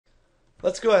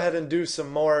Let's go ahead and do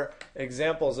some more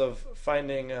examples of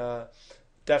finding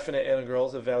definite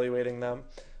integrals, evaluating them.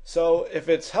 So if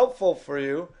it's helpful for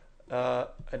you, I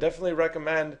definitely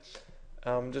recommend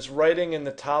just writing in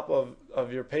the top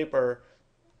of your paper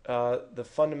the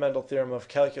fundamental theorem of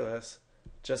calculus,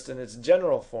 just in its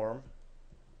general form.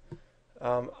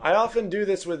 I often do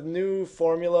this with new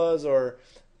formulas or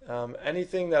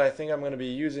anything that I think I'm going to be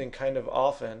using kind of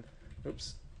often.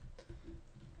 Oops.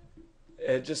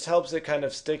 It just helps it kind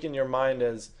of stick in your mind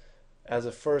as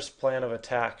a first plan of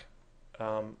attack.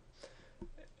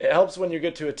 It helps when you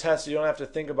get to a test, you don't have to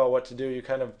think about what to do. You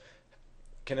kind of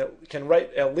can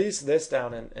write at least this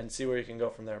down and see where you can go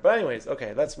from there. But anyways,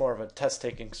 okay, that's more of a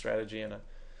test-taking strategy and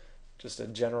just a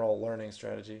general learning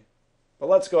strategy. But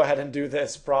let's go ahead and do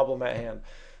this problem at hand.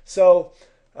 So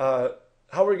how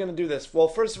are we going to do this? Well,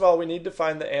 first of all, we need to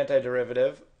find the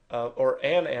antiderivative, or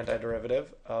an antiderivative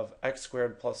of x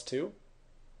squared plus 2.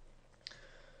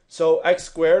 So x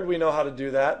squared, we know how to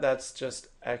do that. That's just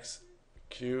x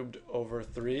cubed over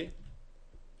 3.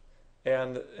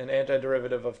 And an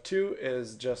antiderivative of 2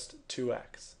 is just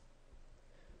 2x.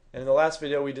 And in the last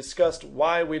video, we discussed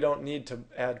why we don't need to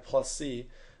add plus c,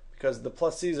 because the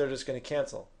plus c's are just going to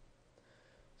cancel.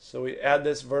 So we add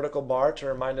this vertical bar to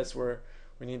remind us we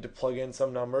need to plug in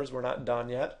some numbers. We're not done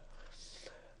yet.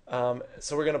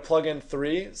 So we're going to plug in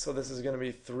 3. So this is going to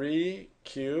be 3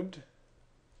 cubed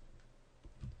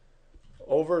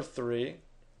over 3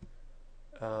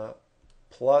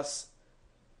 plus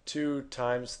 2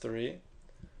 times 3.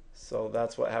 So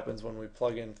that's what happens when we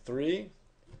plug in 3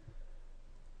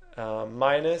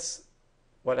 minus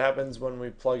what happens when we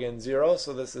plug in 0.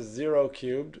 So this is 0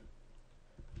 cubed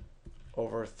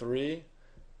over 3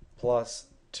 plus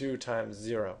 2 times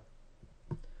 0.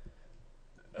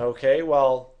 Okay,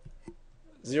 well,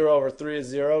 0 over 3 is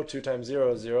 0, 2 times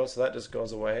 0 is 0, so that just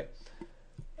goes away.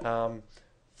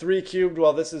 3 cubed,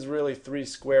 well, this is really 3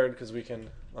 squared because we can,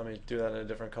 let me do that in a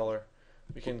different color.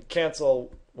 We can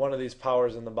cancel one of these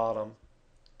powers in the bottom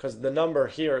because the number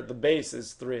here, the base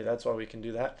is 3. That's why we can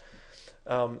do that.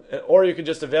 Or you could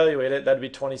just evaluate it. That'd be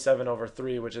 27 over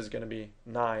 3, which is going to be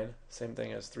 9. Same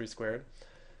thing as 3 squared.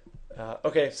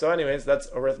 Okay, so anyways, that's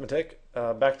arithmetic.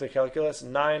 Back to calculus.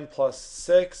 9 plus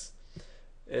 6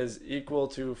 is equal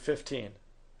to 15.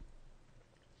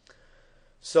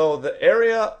 So the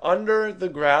area under the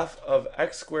graph of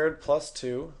x squared plus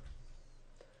 2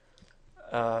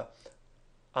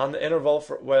 on the interval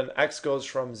for when x goes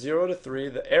from 0 to 3,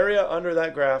 the area under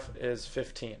that graph is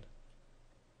 15.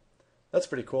 That's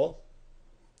pretty cool.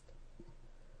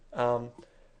 And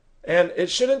it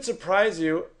shouldn't surprise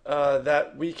you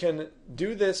that we can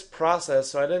do this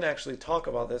process. So I didn't actually talk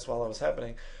about this while it was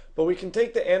happening, but we can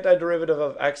take the antiderivative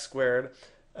of x squared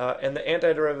and the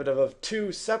antiderivative of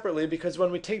 2 separately, because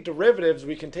when we take derivatives,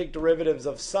 we can take derivatives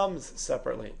of sums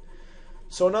separately.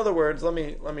 So in other words, let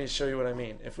me show you what I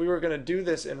mean. If we were going to do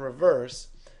this in reverse,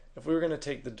 if we were going to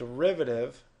take the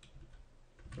derivative,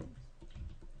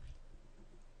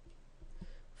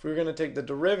 if we were going to take the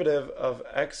derivative of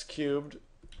x cubed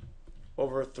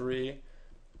over 3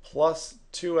 plus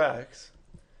 2x,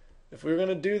 if we were going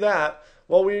to do that,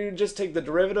 well, we would just take the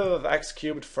derivative of x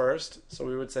cubed first. So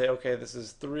we would say, okay, this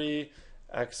is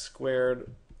 3x squared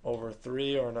over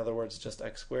 3, or in other words, just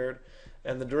x squared.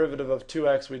 And the derivative of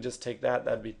 2x, we just take that.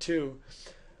 That'd be 2.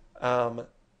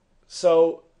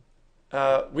 So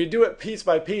we do it piece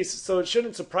by piece. So it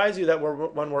shouldn't surprise you that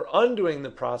when we're undoing the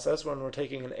process, when we're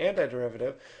taking an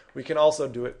antiderivative, we can also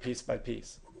do it piece by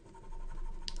piece.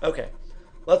 Okay,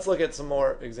 let's look at some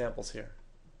more examples here.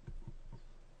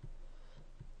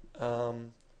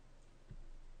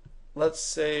 Let's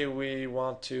say we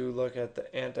want to look at the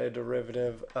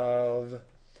antiderivative of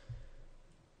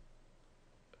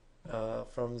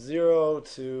from 0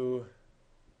 to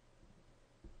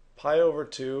pi over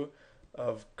 2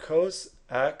 of cos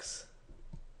x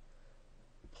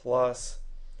plus,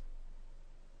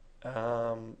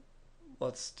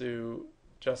 let's do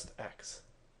just x.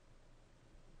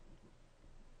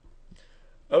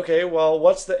 Okay, well,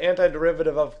 what's the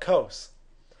antiderivative of cos?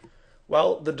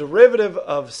 Well, the derivative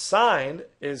of sine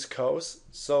is cos,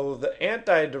 so the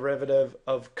antiderivative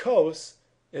of cos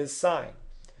is sine.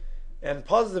 And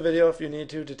pause the video if you need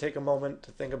to take a moment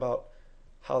to think about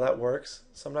how that works.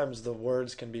 Sometimes the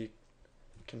words can be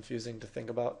confusing to think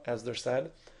about as they're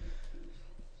said.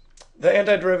 The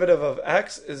antiderivative of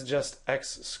x is just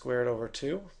x squared over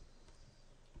 2.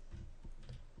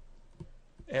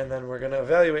 And then we're going to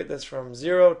evaluate this from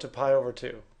 0 to pi over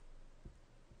 2.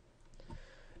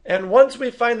 And once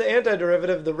we find the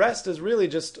antiderivative, the rest is really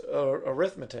just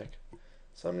arithmetic.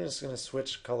 So I'm just going to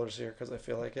switch colors here because I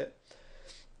feel like it.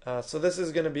 So this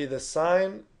is going to be the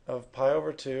sine of pi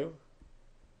over 2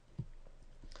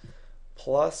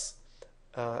 plus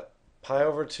pi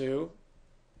over 2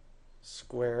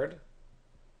 squared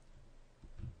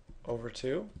over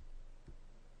 2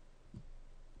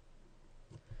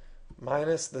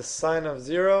 minus the sine of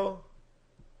 0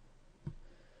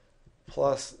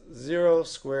 plus 0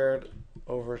 squared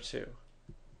over 2.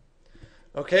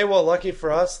 Okay, well, lucky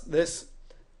for us, this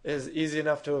is easy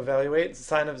enough to evaluate.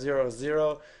 Sine of 0 is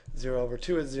 0, 0 over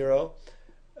 2 is 0,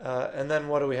 and then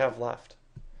what do we have left?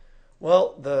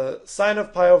 Well, the sine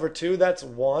of pi over 2, that's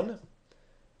 1,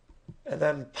 and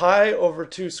then pi over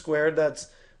 2 squared, that's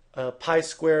pi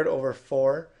squared over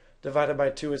 4, divided by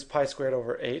 2 is pi squared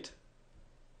over 8.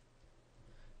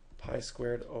 Pi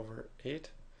squared over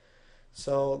 8.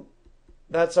 So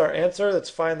that's our answer. That's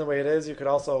fine the way it is. You could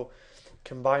also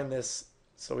combine this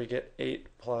so we get 8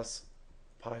 plus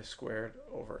pi squared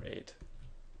over 8.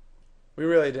 We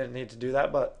really didn't need to do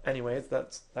that, but anyways,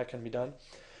 that can be done.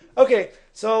 Okay,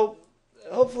 so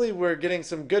hopefully we're getting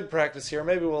some good practice here.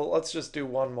 Maybe let's just do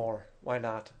one more. Why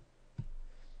not?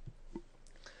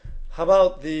 How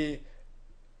about the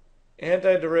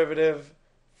antiderivative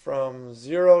from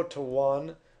 0 to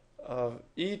 1 of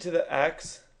e to the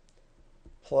x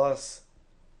plus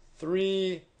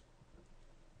 3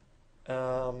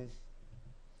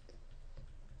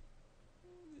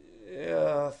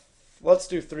 let's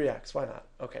do 3x. Why not?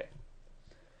 Okay.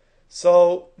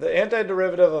 So the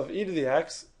antiderivative of e to the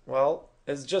x, well,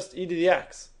 is just e to the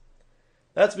x.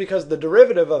 That's because the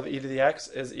derivative of e to the x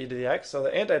is e to the x, so the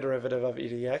antiderivative of e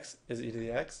to the x is e to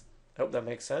the x. I hope that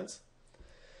makes sense.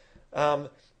 The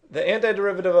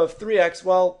antiderivative of 3x,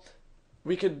 well,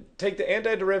 we could take the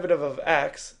antiderivative of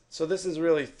x, so this is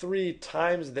really 3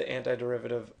 times the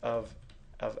antiderivative of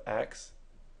x.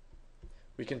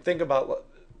 We can think about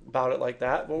it like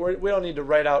that, but we don't need to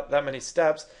write out that many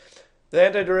steps. The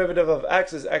antiderivative of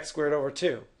x is x squared over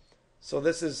 2. So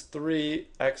this is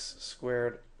 3x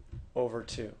squared over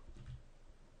 2.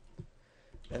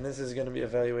 And this is going to be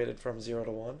evaluated from 0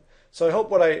 to 1. So I hope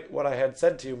what I had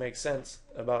said to you makes sense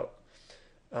about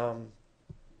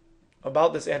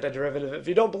this antiderivative. If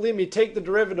you don't believe me, take the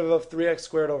derivative of 3x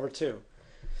squared over 2.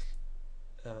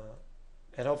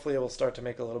 And hopefully it will start to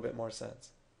make a little bit more sense.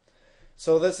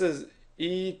 So this is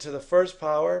e to the first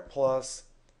power plus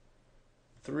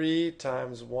 3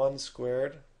 times 1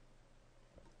 squared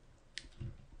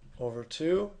over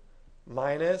 2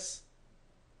 minus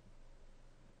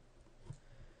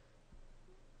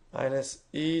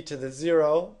e to the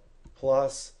 0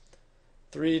 plus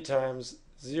 3 times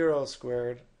 0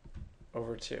 squared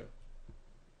over 2.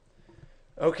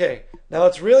 Okay, now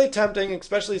it's really tempting,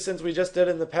 especially since we just did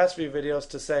in the past few videos,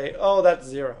 to say, oh, that's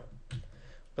 0.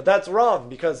 But that's wrong,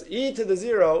 because e to the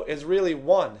 0 is really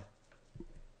 1.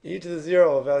 E to the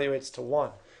 0 evaluates to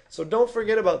 1. So don't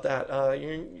forget about that.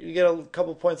 You get a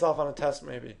couple points off on a test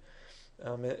maybe.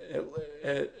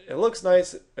 It looks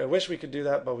nice. I wish we could do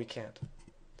that, but we can't.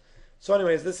 So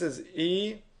anyways, this is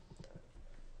e.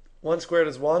 1 squared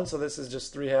is 1, so this is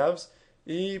just 3 halves.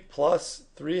 E plus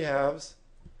 3 halves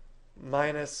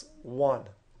minus 1.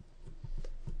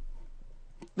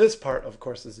 This part, of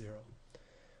course, is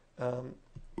 0.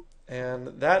 And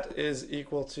that is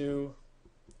equal to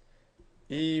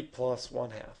e plus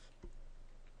 1 half.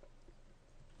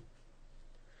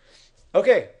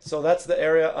 Okay, so that's the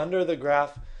area under the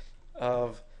graph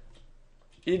of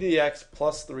e to the x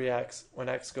plus 3x when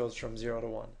x goes from 0 to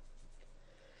 1.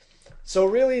 So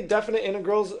really, definite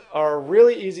integrals are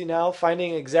really easy now.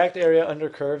 Finding exact area under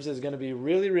curves is going to be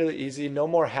really, really easy. No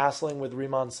more hassling with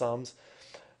Riemann sums.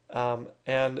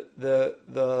 And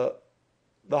the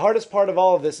hardest part of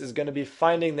all of this is going to be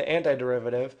finding the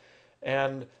antiderivative.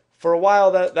 And for a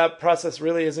while, that process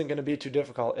really isn't going to be too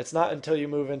difficult. It's not until you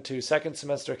move into second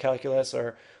semester calculus,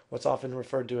 or what's often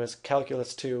referred to as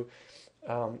calculus 2,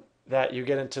 that you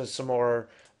get into some more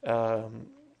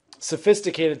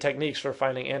sophisticated techniques for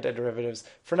finding antiderivatives.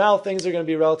 For now, things are going to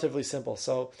be relatively simple,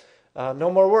 so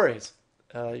no more worries.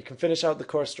 You can finish out the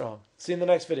course strong. See you in the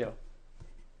next video.